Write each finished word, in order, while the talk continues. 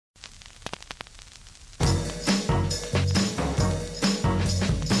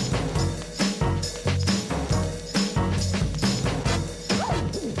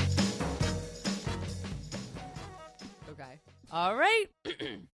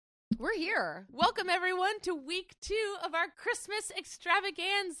here. Welcome, everyone, to week 2 of our Christmas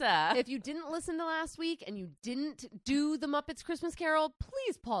extravaganza. If you didn't listen to last week and you didn't do the Muppets Christmas Carol,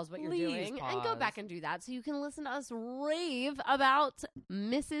 please pause what you're doing and go back and do that so you can listen to us rave about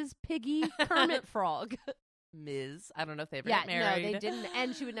Mrs. Piggy Kermit Frog. Ms. I don't know if they ever got married. No, they didn't.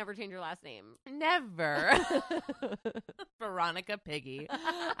 And she would never change her last name. Never. Veronica Piggy.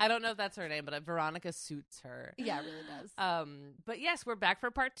 I don't know if that's her name, but Veronica suits her. Yeah, it really does. But yes, we're back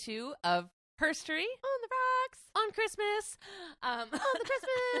for part 2 of Herstory on the Rocks on Christmas. On the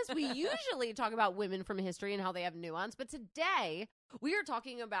Christmas. We usually talk about women from history and how they have nuance, but today we are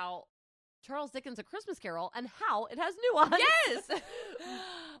talking about Charles Dickens' A Christmas Carol and how it has nuance. Yes.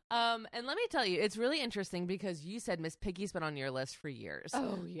 And let me tell you, it's really interesting because you said Miss Piggy's been on your list for years.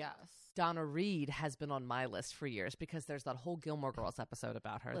 Oh, yes. Donna Reed has been on my list for years because there's that whole Gilmore Girls episode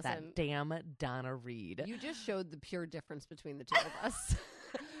about her. Listen, that damn Donna Reed. You just showed the pure difference between the two of us.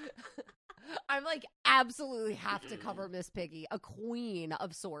 I'm like, absolutely have to cover Miss Piggy, a queen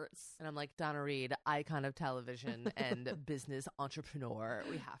of sorts. And I'm like, Donna Reed, icon of television and business entrepreneur.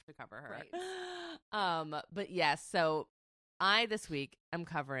 We have to cover her. Right. But yes, so I this week am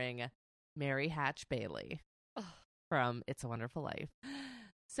covering Mary Hatch Bailey from It's a Wonderful Life.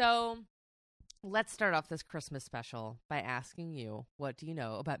 So let's start off this Christmas special by asking you, what do you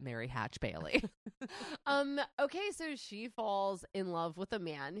know about Mary Hatch Bailey? Okay, so she falls in love with a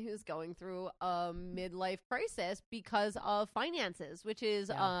man who's going through a midlife crisis because of finances, which is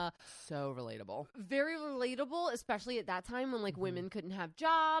so relatable. Very relatable, especially at that time when women couldn't have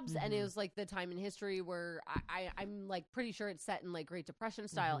jobs, and it was like the time in history where I'm like pretty sure it's set in like Great Depression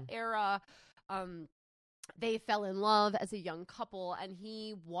style era. They fell in love as a young couple, and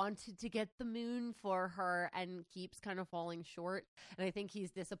he wanted to get the moon for her and keeps kind of falling short. And I think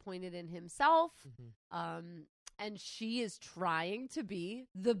he's disappointed in himself. And she is trying to be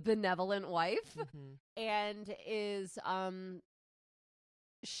the benevolent wife and is, I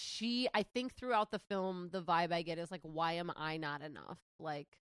think throughout the film, the vibe I get is like, why am I not enough? Like,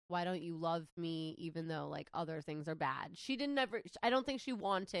 why don't you love me even though like other things are bad? I don't think she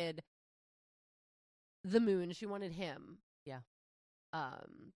wanted the moon. She wanted him. Yeah.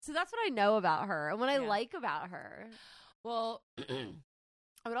 So that's what I know about her and what I like about her. Well,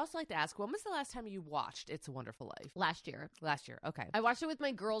 I would also like to ask, when was the last time you watched It's a Wonderful Life? Last year. Okay. I watched it with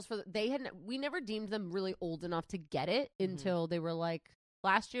my girls we never deemed them really old enough to get it until they were like,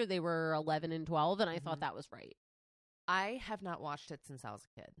 last year they were 11 and 12, and I thought that was right. I have not watched it since I was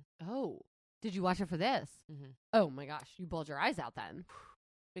a kid. Oh. Did you watch it for this? Oh my gosh. You bawled your eyes out then.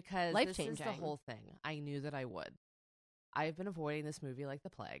 Because this is the whole thing. I knew that I would. I've been avoiding this movie like the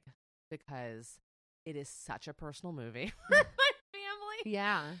plague because it is such a personal movie for my family.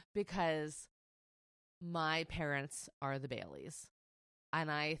 Yeah. Because my parents are the Baileys.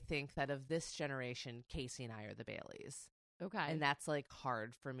 And I think that of this generation, Casey and I are the Baileys. Okay. And that's like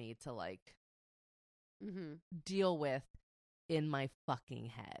hard for me to like deal with in my fucking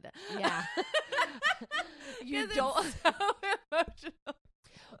head. Yeah. You don't. It's so emotional.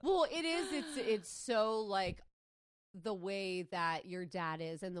 Well, it's so like the way that your dad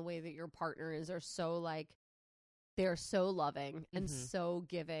is and the way that your partner is are so like, they're so loving and so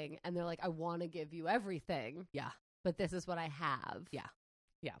giving, and they're like, I want to give you everything. Yeah. But this is what I have. Yeah.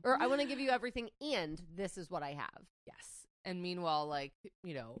 Yeah. Or I want to give you everything and this is what I have. Yes. And meanwhile, like,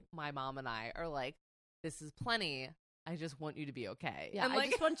 you know, my mom and I are like, this is plenty. I just want you to be okay. Yeah. And, I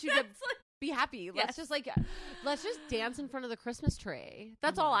just want you to be happy. Let's just dance in front of the Christmas tree.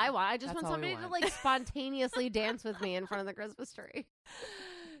 That's all I want. I just want somebody to like spontaneously dance with me in front of the Christmas tree.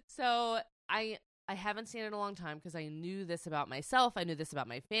 So I haven't seen it in a long time because I knew this about myself. I knew this about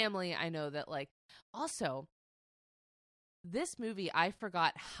my family. I know that like also this movie, I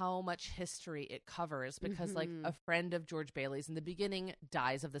forgot how much history it covers because like a friend of George Bailey's in the beginning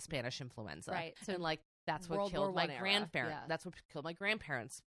dies of the Spanish influenza. Right. So and like that's what killed my grandparents. Yeah. That's what killed my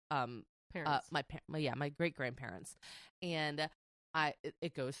grandparents. Parents. My great grandparents, and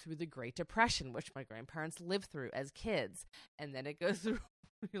it goes through the Great Depression, which my grandparents lived through as kids, and then it goes through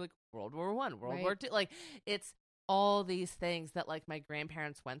like World War I, World War II, like it's all these things that like my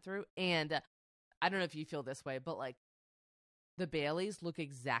grandparents went through, and I don't know if you feel this way, but like the Baileys look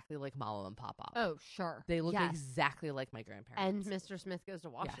exactly like Mama and Papa. Oh, sure, they look exactly like my grandparents. And Mr. Smith Goes to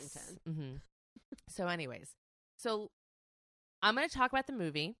Washington. Yes. So, anyways, I'm going to talk about the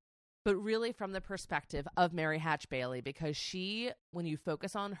movie, but really from the perspective of Mary Hatch Bailey, because she, when you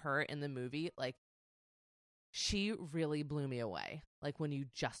focus on her in the movie, like, she really blew me away, like, when you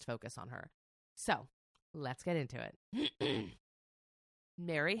just focus on her. So, let's get into it.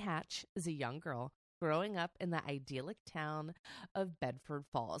 Mary Hatch is a young girl growing up in the idyllic town of Bedford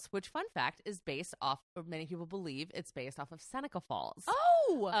Falls, which, fun fact, is based off, or many people believe it's based off of Seneca Falls.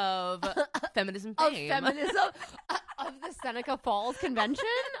 Oh! Of feminism fame. Of the Seneca Falls Convention?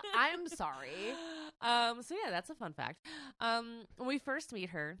 I'm sorry. So yeah, that's a fun fact. When we first meet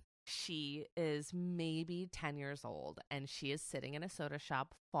her, she is maybe 10 years old, and she is sitting in a soda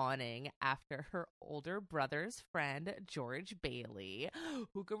shop fawning after her older brother's friend, George Bailey.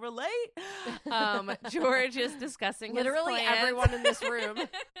 Who can relate? George is discussing literally his plans. Everyone in this room.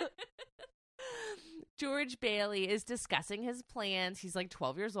 George Bailey is discussing his plans. He's like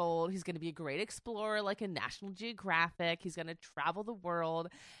 12 years old. He's going to be a great explorer, like in National Geographic. He's going to travel the world.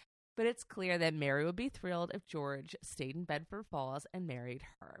 But it's clear that Mary would be thrilled if George stayed in Bedford Falls and married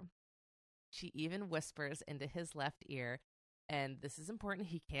her. She even whispers into his left ear, and this is important,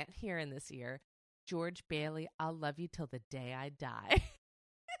 he can't hear in this ear, George Bailey, I'll love you till the day I die.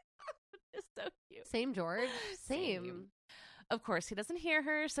 It's so cute. Same, George. Same. Of course, he doesn't hear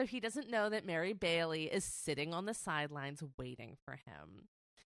her, so he doesn't know that Mary Bailey is sitting on the sidelines waiting for him.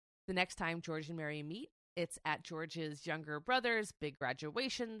 The next time George and Mary meet, it's at George's younger brother's big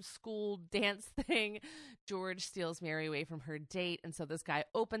graduation school dance thing. George steals Mary away from her date, and so this guy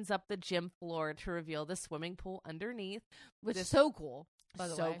opens up the gym floor to reveal the swimming pool underneath. Which is so cool, by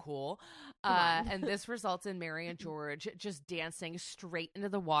the way. So cool. And this results in Mary and George just dancing straight into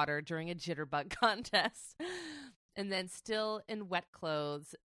the water during a jitterbug contest. And then still in wet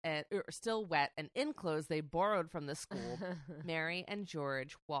clothes, still wet and in clothes they borrowed from the school, Mary and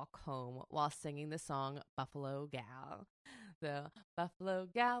George walk home while singing the song Buffalo Gal. The Buffalo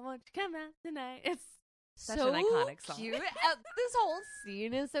Gal, won't you come out tonight? It's such an iconic song. Cute. This whole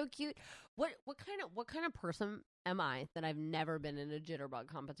scene is so cute. What kind of person am I that I've never been in a jitterbug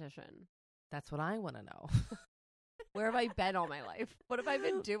competition? That's what I want to know. Where have I been all my life? What have I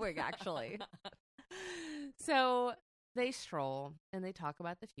been doing, actually? So they stroll and they talk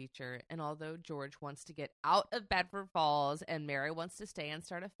about the future. And although George wants to get out of Bedford Falls and Mary wants to stay and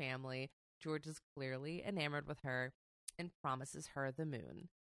start a family, George is clearly enamored with her and promises her the moon.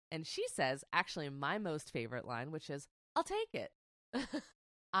 And she says, actually, my most favorite line, which is, I'll take it.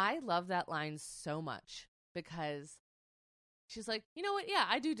 I love that line so much because she's like, you know what? Yeah,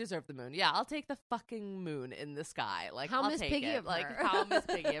 I do deserve the moon. Yeah, I'll take the fucking moon in the sky. Like, how I'll Miss take Piggy it. of Like, her. how Miss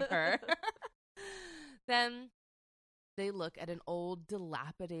Piggy of her. Then they look at an old,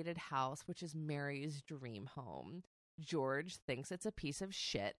 dilapidated house, which is Mary's dream home. George thinks it's a piece of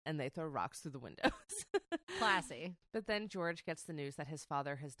shit, and they throw rocks through the windows. Classy. But then George gets the news that his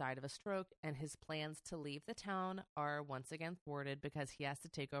father has died of a stroke, and his plans to leave the town are once again thwarted because he has to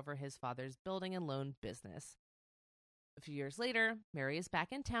take over his father's building and loan business. A few years later, Mary is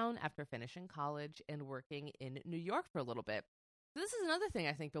back in town after finishing college and working in New York for a little bit. This is another thing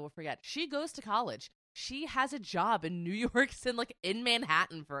I think people forget. She goes to college. She has a job in New York, in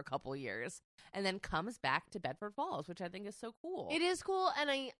Manhattan for a couple years, and then comes back to Bedford Falls, which I think is so cool. It is cool, and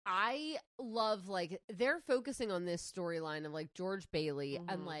I love, like, they're focusing on this storyline of, like, George Bailey,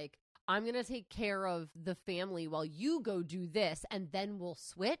 and, like, I'm going to take care of the family while you go do this, and then we'll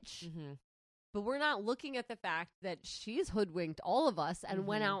switch. But we're not looking at the fact that she's hoodwinked all of us and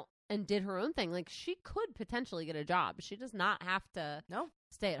went out and did her own thing. Like, she could potentially get a job. She does not have to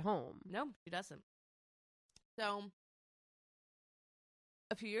stay at home. No, she doesn't. So,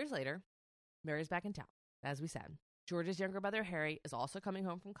 a few years later, Mary's back in town, as we said. George's younger brother, Harry, is also coming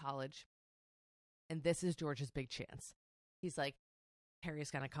home from college. And this is George's big chance. He's like,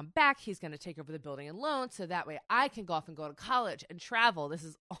 Harry's going to come back. He's going to take over the building and loan so that way I can go off and go to college and travel. This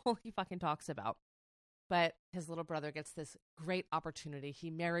is all he fucking talks about. But his little brother gets this great opportunity. He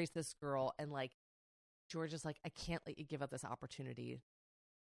marries this girl, and, like, George is like, I can't let you give up this opportunity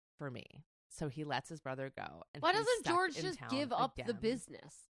for me. So he lets his brother go. And why doesn't George just give up the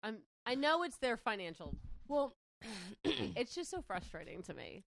business? I know it's their financial. Well, it's just so frustrating to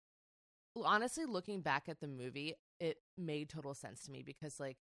me. Honestly, looking back at the movie, it made total sense to me because,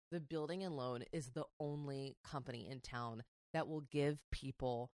 like, the building and loan is the only company in town that will give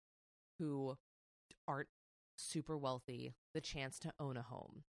people who aren't super wealthy the chance to own a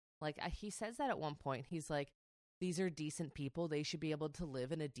home. Like, he says that at one point. He's like, these are decent people. They should be able to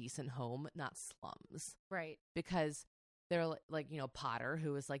live in a decent home, not slums. Right. Because they're like, you know, Potter,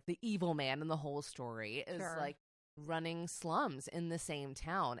 who is like the evil man in the whole story, is like running slums in the same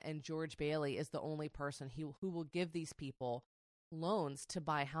town. And George Bailey is the only person who will give these people loans to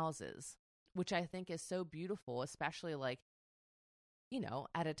buy houses, which I think is so beautiful, especially, like, you know,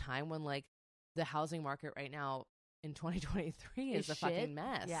 at a time when, like, the housing market right now in 2023 is a fucking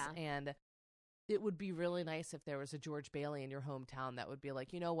mess. Yeah. And it would be really nice if there was a George Bailey in your hometown that would be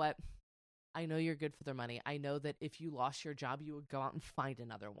like, you know what? I know you're good for their money. I know that if you lost your job, you would go out and find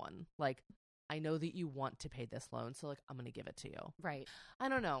another one. Like, I know that you want to pay this loan, so, like, I'm going to give it to you. Right. I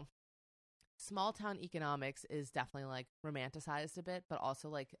don't know. Small town economics is definitely, like, romanticized a bit, but also,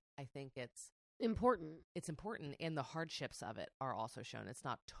 like, I think it's important. It's important, and the hardships of it are also shown. It's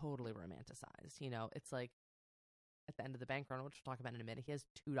not totally romanticized. You know, it's like at the end of the bank run, which we'll talk about in a minute, he has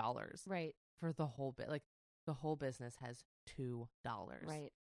 $2 right for the whole bit. Like, the whole business has $2.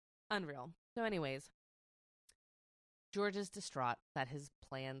 Right. Unreal. So anyways, George is distraught that his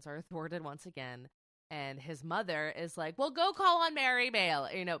plans are thwarted once again. And his mother is like, well, go call on Mary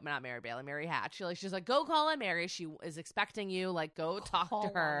Bailey. You know, not Mary Bailey, Mary Hatch. She's like, go call on Mary. She is expecting you. Like, go talk to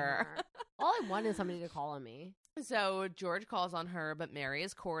her. All I want is somebody to call on me. So George calls on her, but Mary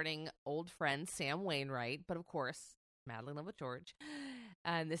is courting old friend Sam Wainwright. But of course, madly in love with George.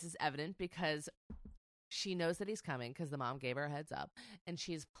 And this is evident because she knows that he's coming because the mom gave her a heads up. And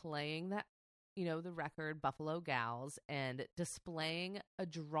she's playing that, you know, the record Buffalo Gals and displaying a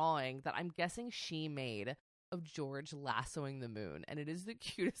drawing that I'm guessing she made of George lassoing the moon. And it is the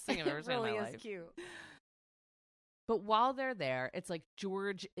cutest thing I've ever seen in my life. It really is cute. But while they're there, it's like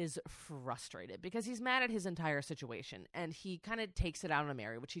George is frustrated because he's mad at his entire situation. And he kind of takes it out on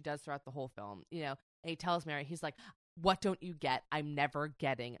Mary, which he does throughout the whole film. You know, and he tells Mary, he's like, what don't you get? I'm never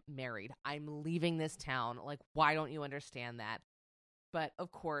getting married. I'm leaving this town. Like, why don't you understand that? But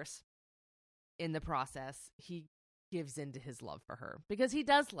of course, in the process, he gives into his love for her because he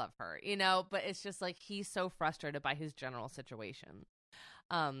does love her, you know, but it's just like he's so frustrated by his general situation.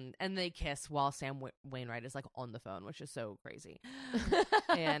 And they kiss while Sam Wainwright is like on the phone, which is so crazy.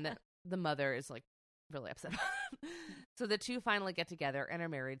 And the mother is like really upset. So the two finally get together and are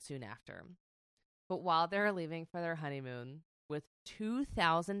married soon after. But while they're leaving for their honeymoon with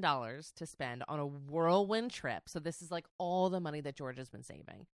 $2,000 to spend on a whirlwind trip, so this is like all the money that George has been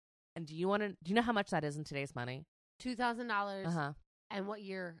saving. And do you know how much that is in today's money? $2,000. Uh-huh. And what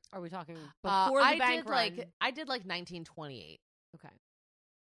year are we talking? Before the bank run? I did like 1928. Okay.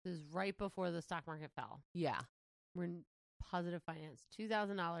 This is right before the stock market fell. Yeah. We're in positive finance. $2,000,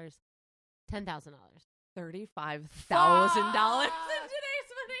 $10,000. $35,000 in today's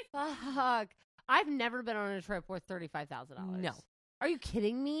money. Fuck. I've never been on a trip worth $35,000. No. Are you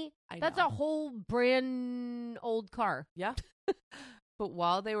kidding me? That's know. a whole brand old car. Yeah. But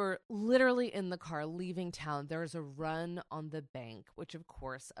while they were literally in the car leaving town, there's a run on the bank, which of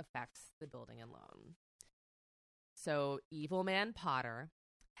course affects the building and loan. So evil man Potter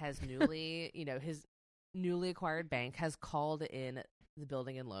has his newly acquired bank has called in the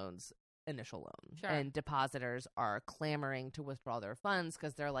building and loans initial loan. Sure. And depositors are clamoring to withdraw their funds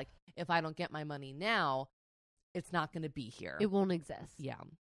because they're like, if I don't get my money now, it's not going to be here. It won't exist. Yeah.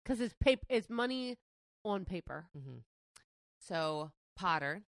 Because it's money on paper. Mm-hmm. So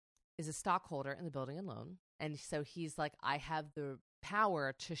Potter is a stockholder in the building and loan. And so he's like, I have the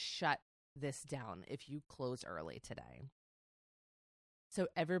power to shut this down if you close early today. So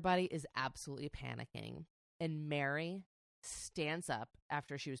everybody is absolutely panicking. And Mary stands up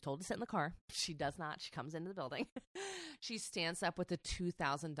after she was told to sit in the car. She does not. She comes into the building. She stands up with the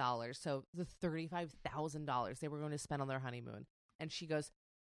 $2,000. So the $35,000 they were going to spend on their honeymoon. And she goes,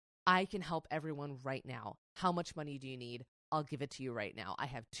 I can help everyone right now. How much money do you need? I'll give it to you right now. I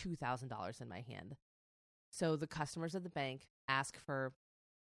have $2,000 in my hand. So the customers of the bank ask for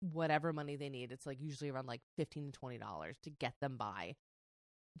whatever money they need. It's like usually around like $15 to $20 to get them by,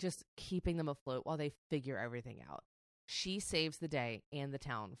 just keeping them afloat while they figure everything out. She saves the day and the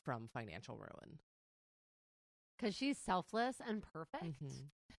town from financial ruin. Because she's selfless and perfect Mm-hmm.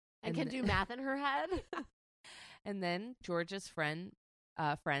 and can do math in her head. And then George's friends,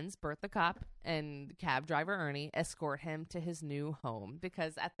 Bert the cop and cab driver Ernie, escort him to his new home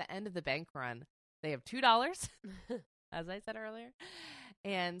because at the end of the bank run, they have $2, as I said earlier.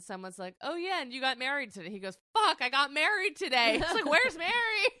 And someone's like, oh, yeah, and you got married today. He goes, fuck, I got married today. It's like, where's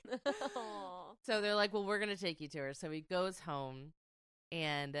Mary? So they're like, well, we're going to take you to her. So he goes home,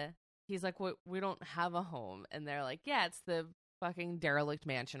 and he's like, well, we don't have a home. And they're like, yeah, it's the fucking derelict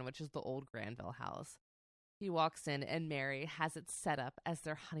mansion, which is the old Granville house. He walks in, and Mary has it set up as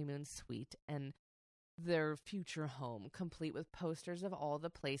their honeymoon suite and their future home, complete with posters of all the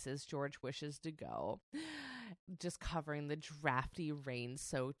places George wishes to go, just covering the drafty,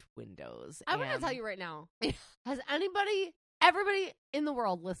 rain-soaked windows. I'm going to tell you right now, has everybody in the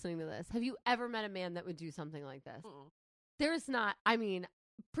world listening to this, have you ever met a man that would do something like this? Mm-mm. There's not,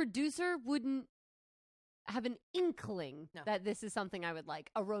 producer wouldn't have an inkling that this is something I would like,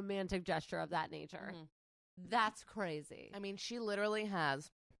 a romantic gesture of that nature. Mm-hmm. That's crazy. I mean, she literally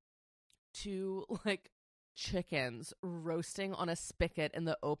has two, like, chickens roasting on a spigot in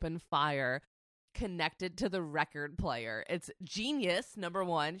the open fire connected to the record player. It's genius. Number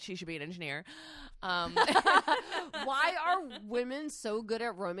one, she should be an engineer. Why are women so good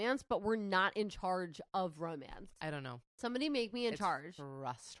at romance, but we're not in charge of romance? I don't know. Somebody make me in charge.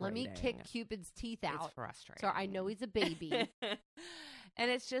 Frustrating. Let me kick Cupid's teeth out. It's frustrating. So I know he's a baby.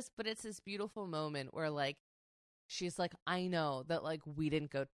 And it's just, but it's this beautiful moment where like, she's like, I know that like we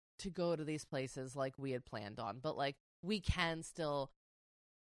didn't go to these places like we had planned on, but like we can still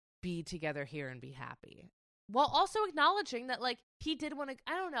be together here and be happy, while also acknowledging that like he did want to.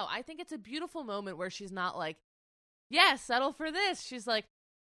 I don't know, I think it's a beautiful moment where she's not like, yeah, settle for this. She's like,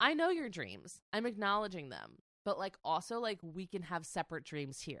 I know your dreams, I'm acknowledging them, but like also like we can have separate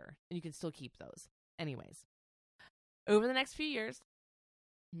dreams here and you can still keep those. Anyways, over the next few years,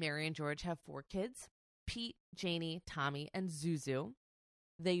 Mary and George have 4 kids: Pete, Janie, Tommy, and Zuzu.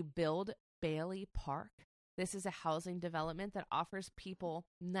 They build Bailey Park. This is a housing development that offers people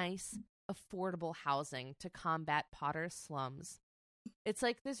nice, affordable housing to combat Potter's slums. It's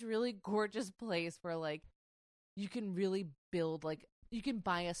like this really gorgeous place where like you can really build, like you can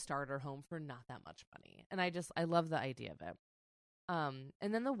buy a starter home for not that much money. And I love the idea of it.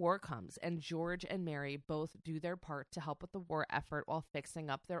 And then the war comes, and George and Mary both do their part to help with the war effort while fixing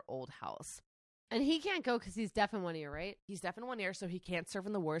up their old house. And he can't go because he's deaf in one ear, right? He's deaf in one ear, so he can't serve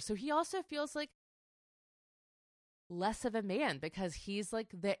in the war. So he also feels like less of a man because he's like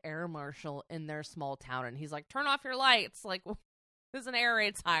the air marshal in their small town, and he's like, turn off your lights, like there's an air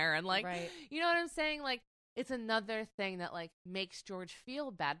raid siren, like right. You know what I'm saying? Like it's another thing that like makes George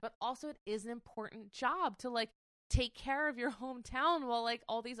feel bad, but also it is an important job to like take care of your hometown while like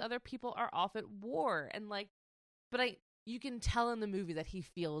all these other people are off at war. And like, but you can tell in the movie that he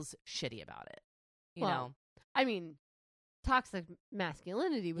feels shitty about it, you know? I mean, toxic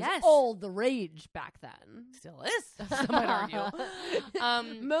masculinity was yes. all the rage back then. Still is, some might argue.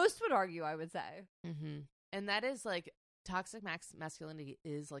 Most would argue, I would say. Mm-hmm. And that is like, toxic masculinity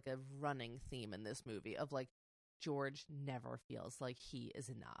is like a running theme in this movie of like, George never feels like he is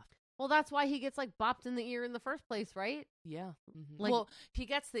enough. Well, that's why he gets like bopped in the ear in the first place, right? Yeah. Mm-hmm. Like, well, he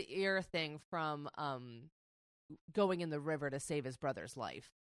gets the ear thing from going in the river to save his brother's life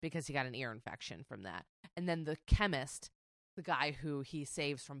because he got an ear infection from that. And then the chemist, the guy who he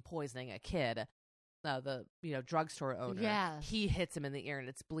saves from poisoning a kid, the drugstore owner, he hits him in the ear and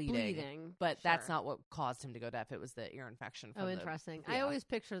it's bleeding. But that's not what caused him to go deaf. It was the ear infection. From interesting. I always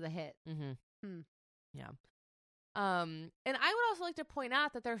picture the hit. Mm-hmm. Yeah. And I would also like to point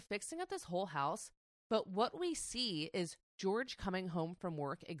out that they're fixing up this whole house, but what we see is George coming home from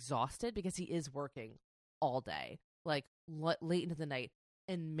work exhausted because he is working all day, like late into the night,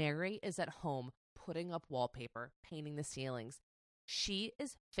 and Mary is at home putting up wallpaper, painting the ceilings. She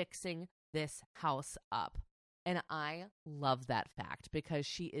is fixing this house up, and I love that fact because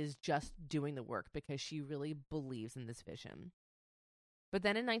she is just doing the work because she really believes in this vision. But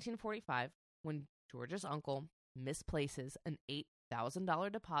then in 1945, when George's uncle misplaces an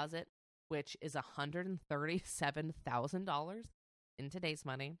 $8,000 deposit, which is $137,000 in today's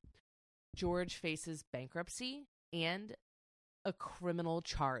money, George faces bankruptcy and a criminal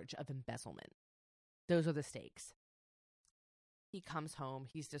charge of embezzlement. Those are the stakes. He comes home,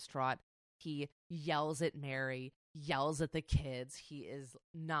 he's distraught, he yells at Mary, yells at the kids, he is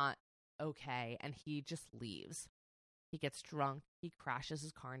not okay, and he just leaves. He gets drunk, he crashes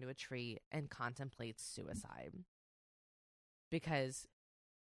his car into a tree, and contemplates suicide. Because,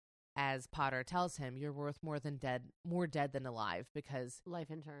 as Potter tells him, you're worth more dead than alive, because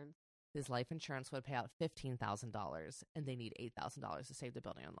life insurance. His life insurance would pay out $15,000, and they need $8,000 to save the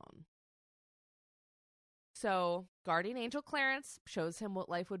building alone. So, guardian angel Clarence shows him what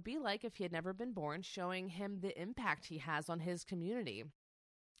life would be like if he had never been born, showing him the impact he has on his community.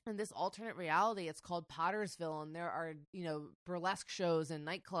 In this alternate reality, it's called Pottersville, and there are, burlesque shows and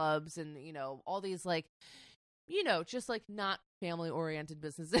nightclubs and, all these, just not family-oriented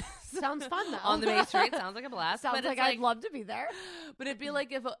businesses. Sounds fun, though. On the main street. Sounds like a blast. Sounds like I'd love to be there. But it'd be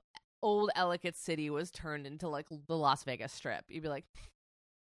like if old Ellicott City was turned into, the Las Vegas Strip. You'd be like,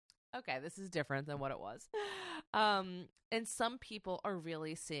 okay, this is different than what it was. And some people are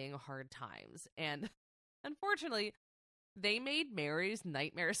really seeing hard times. And unfortunately, they made Mary's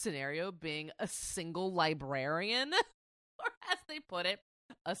nightmare scenario being a single librarian, or as they put it,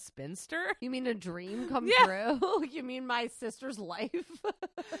 a spinster. You mean a dream come true? You mean my sister's life?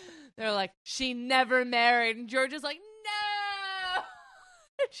 They're like, she never married. And George is like, no!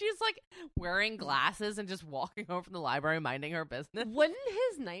 And she's like wearing glasses and just walking home from the library minding her business. Wouldn't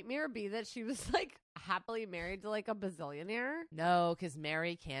his nightmare be that she was happily married to a bazillionaire? No, because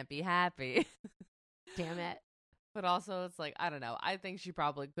Mary can't be happy. Damn it. But also, it's like, I don't know. I think she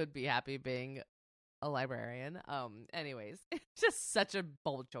probably could be happy being a librarian. Anyways, just such a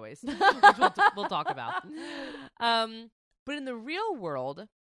bold choice, which we'll talk about. But in the real world,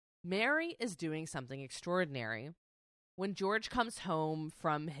 Mary is doing something extraordinary. When George comes home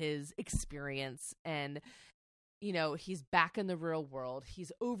from his experience and, you know, he's back in the real world,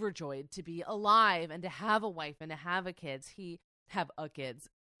 he's overjoyed to be alive and to have a wife and to have kids.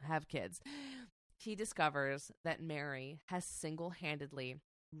 He discovers that Mary has single-handedly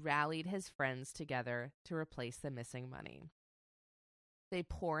rallied his friends together to replace the missing money. They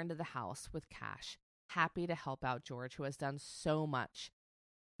pour into the house with cash, happy to help out George, who has done so much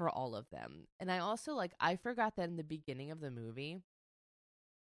for all of them. And I also, I forgot that in the beginning of the movie,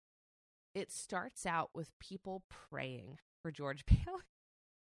 it starts out with people praying for George Bailey,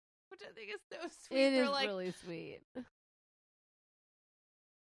 which I think is so sweet. It is really sweet.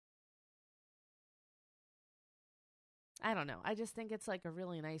 I don't know. I just think it's a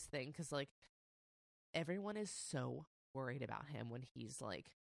really nice thing because everyone is so worried about him when he's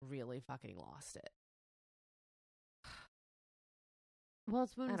really fucking lost it. Well,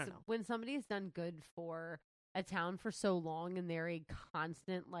 it's when somebody's done good for a town for so long and they're a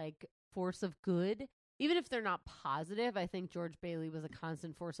constant force of good, even if they're not positive. I think George Bailey was a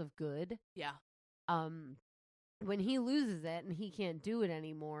constant force of good. Yeah. When he loses it and he can't do it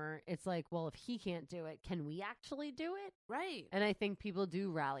anymore, it's well, if he can't do it, can we actually do it? Right. And I think people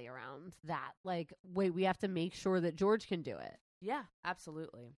do rally around that. Wait, we have to make sure that George can do it. Yeah,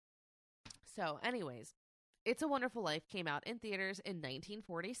 absolutely. So, anyways, It's a Wonderful Life came out in theaters in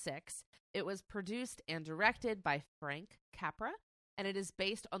 1946. It was produced and directed by Frank Capra, and it is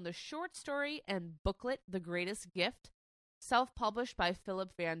based on the short story and booklet The Greatest Gift, self-published by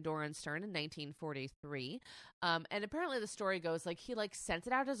Philip Van Dorenstern in 1943. And apparently the story goes he sent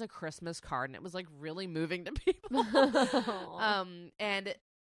it out as a Christmas card, and it was really moving to people. And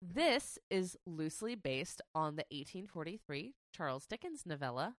this is loosely based on the 1843 Charles Dickens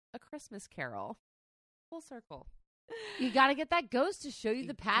novella A Christmas Carol. Full circle. You got to get that ghost to show you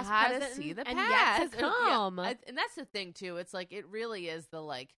the past, present, see the and past. yet to come. Yeah. And that's the thing too. It's it really is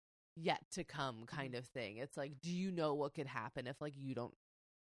the yet to come kind of thing. It's do you know what could happen if you don't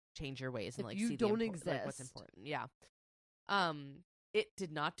change your ways and if you see don't the exist. what's important. Yeah. It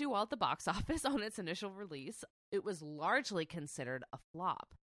did not do well at the box office on its initial release. It was largely considered a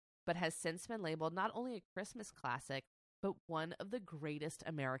flop, but has since been labeled not only a Christmas classic, but one of the greatest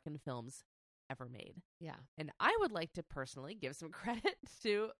American films ever made. Yeah. And I would like to personally give some credit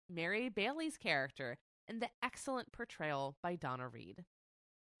to Mary Bailey's character and the excellent portrayal by Donna Reed.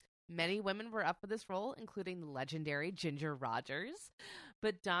 Many women were up for this role, including the legendary Ginger Rogers,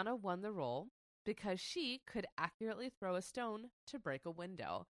 but Donna won the role because she could accurately throw a stone to break a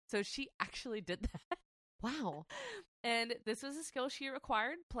window. So she actually did that. Wow. And this was a skill she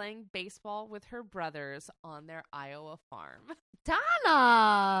acquired playing baseball with her brothers on their Iowa farm.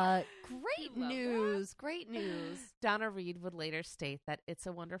 Donna! Great news. Great news. Donna Reed would later state that It's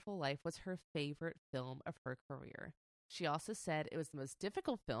a Wonderful Life was her favorite film of her career. She also said it was the most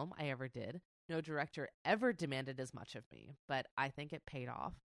difficult film I ever did. No director ever demanded as much of me, but I think it paid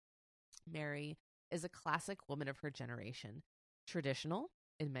off. Mary is a classic woman of her generation. Traditional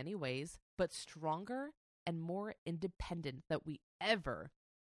in many ways, but stronger and more independent than we ever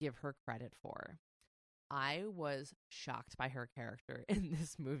give her credit for. I was shocked by her character in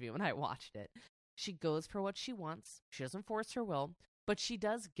this movie when I watched it. She goes for what she wants. She doesn't force her will, but she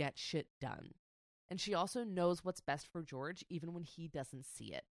does get shit done. And she also knows what's best for George, even when he doesn't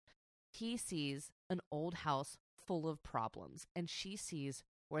see it. He sees an old house full of problems, and she sees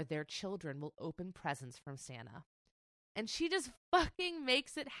where their children will open presents from Santa. And she just fucking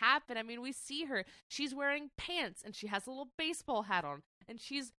makes it happen. I mean, we see her. She's wearing pants, and she has a little baseball hat on, and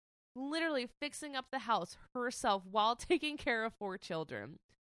she's literally fixing up the house herself while taking care of 4 children.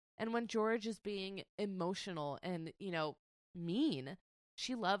 And when George is being emotional and, mean,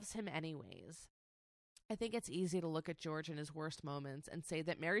 she loves him anyways. I think it's easy to look at George in his worst moments and say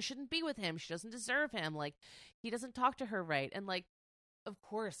that Mary shouldn't be with him. She doesn't deserve him. He doesn't talk to her right. And, of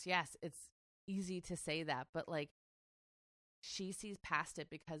course, yes, it's easy to say that. But, she sees past it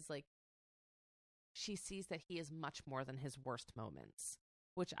because, she sees that he is much more than his worst moments,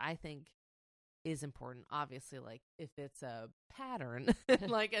 which I think is important. Obviously, if it's a pattern,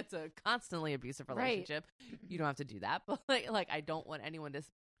 it's a constantly abusive relationship, right, you don't have to do that. But, I don't want anyone to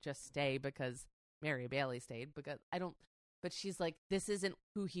just stay because Mary Bailey stayed, because I don't, but she's this isn't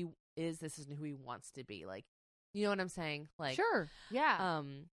who he is, this isn't who he wants to be. You know what I'm saying? Sure. Yeah.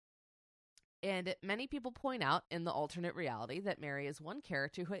 And many people point out in the alternate reality that Mary is one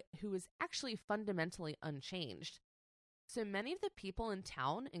character who is actually fundamentally unchanged. So many of the people in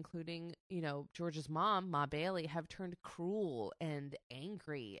town, including, George's mom, Ma Bailey, have turned cruel and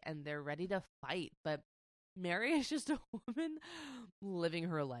angry, and they're ready to fight. But Mary is just a woman living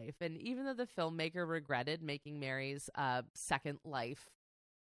her life. And even though the filmmaker regretted making Mary's second life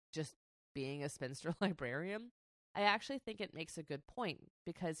just being a spinster librarian, I actually think it makes a good point,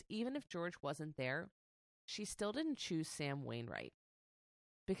 because even if George wasn't there, she still didn't choose Sam Wainwright.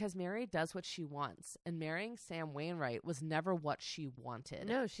 Because Mary does what she wants, and marrying Sam Wainwright was never what she wanted.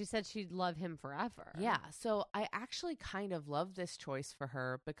 No, she said she'd love him forever. Yeah, so I actually kind of love this choice for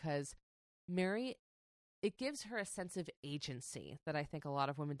her, because Mary, it gives her a sense of agency that I think a lot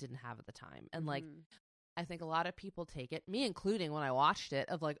of women didn't have at the time. And I think a lot of people take it, me including when I watched it,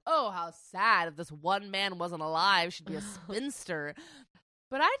 of like, oh, how sad if this one man wasn't alive, she'd be a spinster.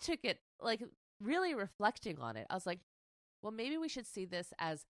 But I took it, like, really reflecting on it. I was like, well, maybe we should see this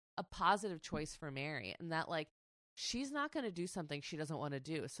as a positive choice for Mary, and that, like, she's not going to do something she doesn't want to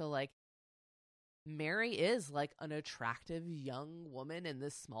do. So, like, Mary is, like, an attractive young woman in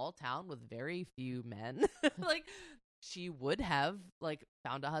this small town with very few men. Like, she would have, like,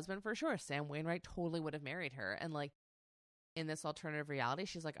 found a husband for sure. Sam Wainwright totally would have married her. And, like, in this alternative reality,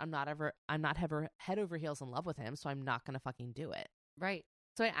 she's like, I'm not ever head over heels in love with him, so I'm not going to fucking do it. Right.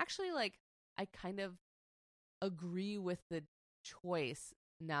 So I actually, like, I kind of agree with the choice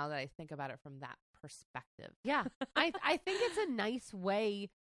now that I think about it from that perspective. Yeah. I think it's a nice way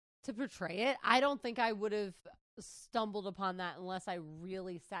to portray it. I don't think I would have stumbled upon that unless I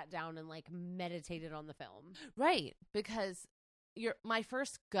really sat down and, like, meditated on the film. Right. Because my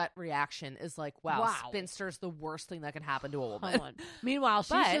first gut reaction is like, wow, spinster's the worst thing that can happen to a woman. Meanwhile,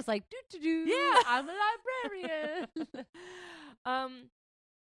 she's just like, doo-doo-doo, yeah, I'm a librarian.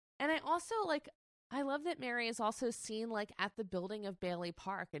 And I also, like, I love that Mary is also seen, like, at the building of Bailey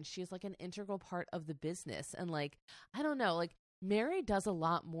Park, and she's, like, an integral part of the business. And, like, I don't know, like, Mary does a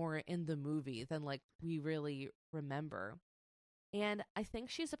lot more in the movie than, like, we really remember. And I think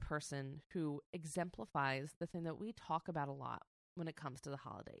she's a person who exemplifies the thing that we talk about a lot when it comes to the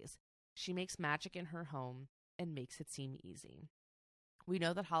holidays. She makes magic in her home and makes it seem easy. We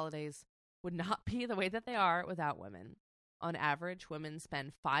know that holidays would not be the way that they are without women. On average, women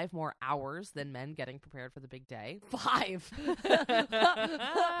spend 5 more hours than men getting prepared for the big day. 5?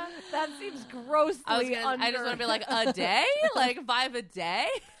 That seems grossly under. I just want to be like, a day? Like 5 a day?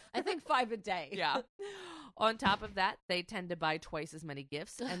 I think 5 a day. Yeah. On top of that, they tend to buy twice as many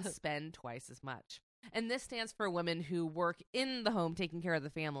gifts and spend twice as much. And this stands for women who work in the home taking care of the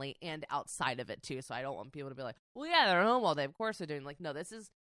family and outside of it too. So I don't want people to be like, well, yeah, they're at home all day. Of course they're doing. Like, no, this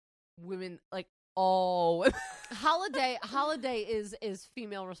is women, like, all holiday is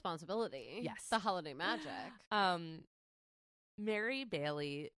female responsibility. Yes. The holiday magic. Mary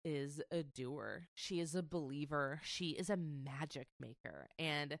Bailey is a doer. She is a believer. She is a magic maker.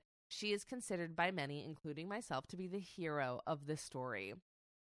 And she is considered by many, including myself, to be the hero of this story,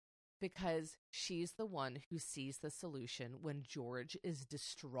 because she's the one who sees the solution when George is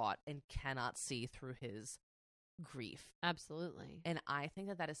distraught and cannot see through his grief. Absolutely. And I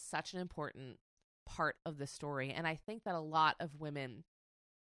think that is such an important part of the story. And I think that a lot of women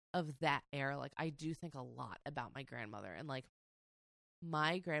of that era, like, I do think a lot about my grandmother. And, like,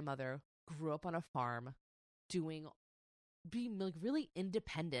 my grandmother grew up on a farm being like really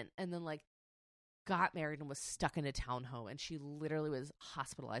independent, and then, like, got married and was stuck in a townhome, and she literally was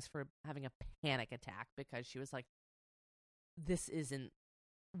hospitalized for having a panic attack because she was like, this isn't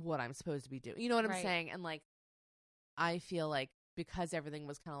what I'm supposed to be doing. You know what I'm saying? And, like, I feel like because everything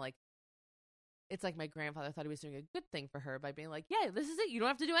was kind of like, it's like my grandfather thought he was doing a good thing for her by being like, yeah, this is it. You don't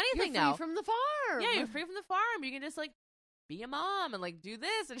have to do anything now. You're free from the farm. Yeah, you're free from the farm. You can just, like, be a mom and, like, do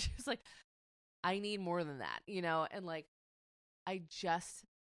this. And she's like, I need more than that, you know? And, like, I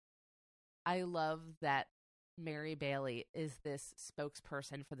love that Mary Bailey is this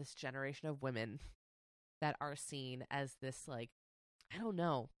spokesperson for this generation of women that are seen as this, like, I don't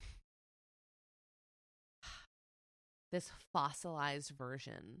know, this fossilized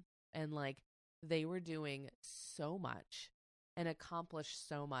version. And, like, they were doing so much and accomplished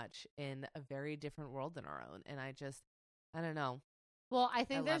so much in a very different world than our own. And I don't know. Well, I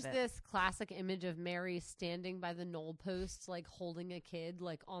think there's this classic image of Mary standing by the knoll posts, like, holding a kid,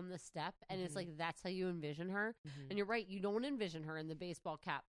 like, on the step. And it's like, that's how you envision her. And you're right. You don't envision her in the baseball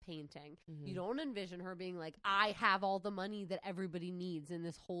cap painting. You don't envision her being like, I have all the money that everybody needs in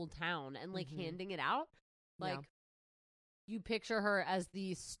this whole town, and, like, handing it out. Like, you picture her as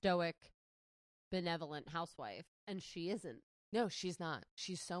the stoic, benevolent housewife, and she isn't. No, she's not.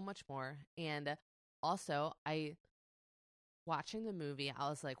 She's so much more. And also, watching the movie, I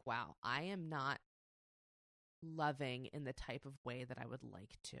was like, wow, I am not loving in the type of way that I would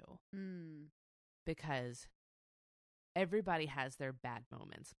like to. Because everybody has their bad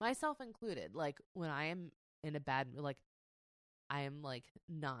moments, myself included. Like, when I am in a bad, like, I am, like,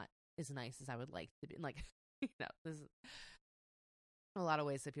 not as nice as I would like to be. Like, this is a lot of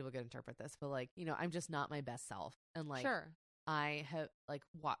ways that people could interpret this, but, like, I'm just not my best self. And, like, sure. I have, like,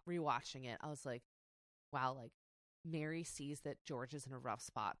 rewatching it, I was like, wow, like, Mary sees that George is in a rough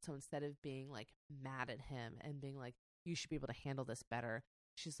spot. So instead of being, like, mad at him and being like, you should be able to handle this better,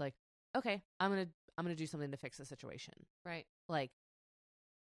 she's like, okay, I'm going to do something to fix the situation. Right. Like,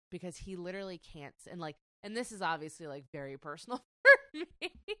 because he literally can't, and this is obviously, like, very personal for me.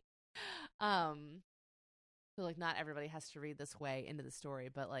 So, like, not everybody has to read this way into the story,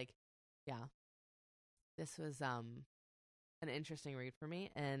 but, like, yeah, this was, an interesting read for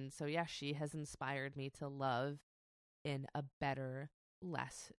me. And so, yeah, she has inspired me to love in a better,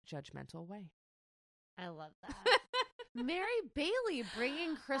 less judgmental way. I love that. Mary Bailey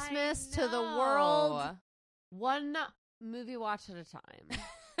bringing Christmas to the world, one movie watch at a time.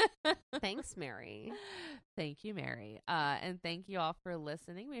 Thanks, Mary. Thank you, Mary. And thank you all for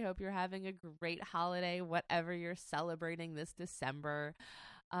listening. We hope you're having a great holiday, whatever you're celebrating this December.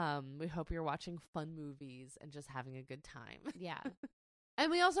 We hope you're watching fun movies and just having a good time. Yeah.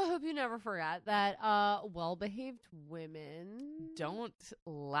 And we also hope you never forget that well-behaved women don't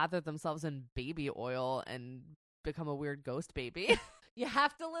lather themselves in baby oil and become a weird ghost baby. You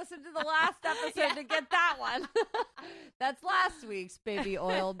have to listen to the last episode to get that one. That's last week's baby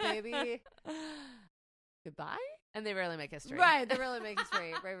oil, baby. Goodbye? And they rarely make history. Right, they really make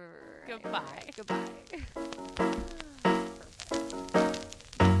history. Right. Goodbye. Goodbye.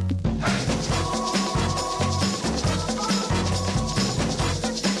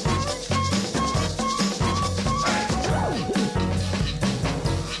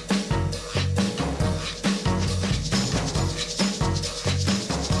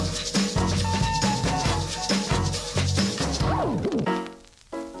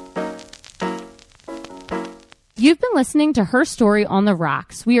 You've been listening to Her Story on the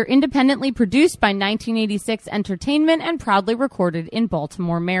Rocks. We are independently produced by 1986 Entertainment and proudly recorded in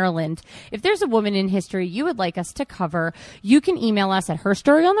Baltimore, Maryland. If there's a woman in history you would like us to cover, you can email us at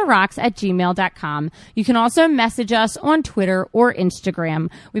herstoryontheRocks@gmail.com. You can also message us on Twitter or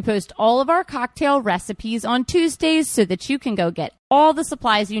Instagram. We post all of our cocktail recipes on Tuesdays so that you can go get all the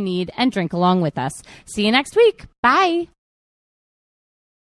supplies you need and drink along with us. See you next week. Bye.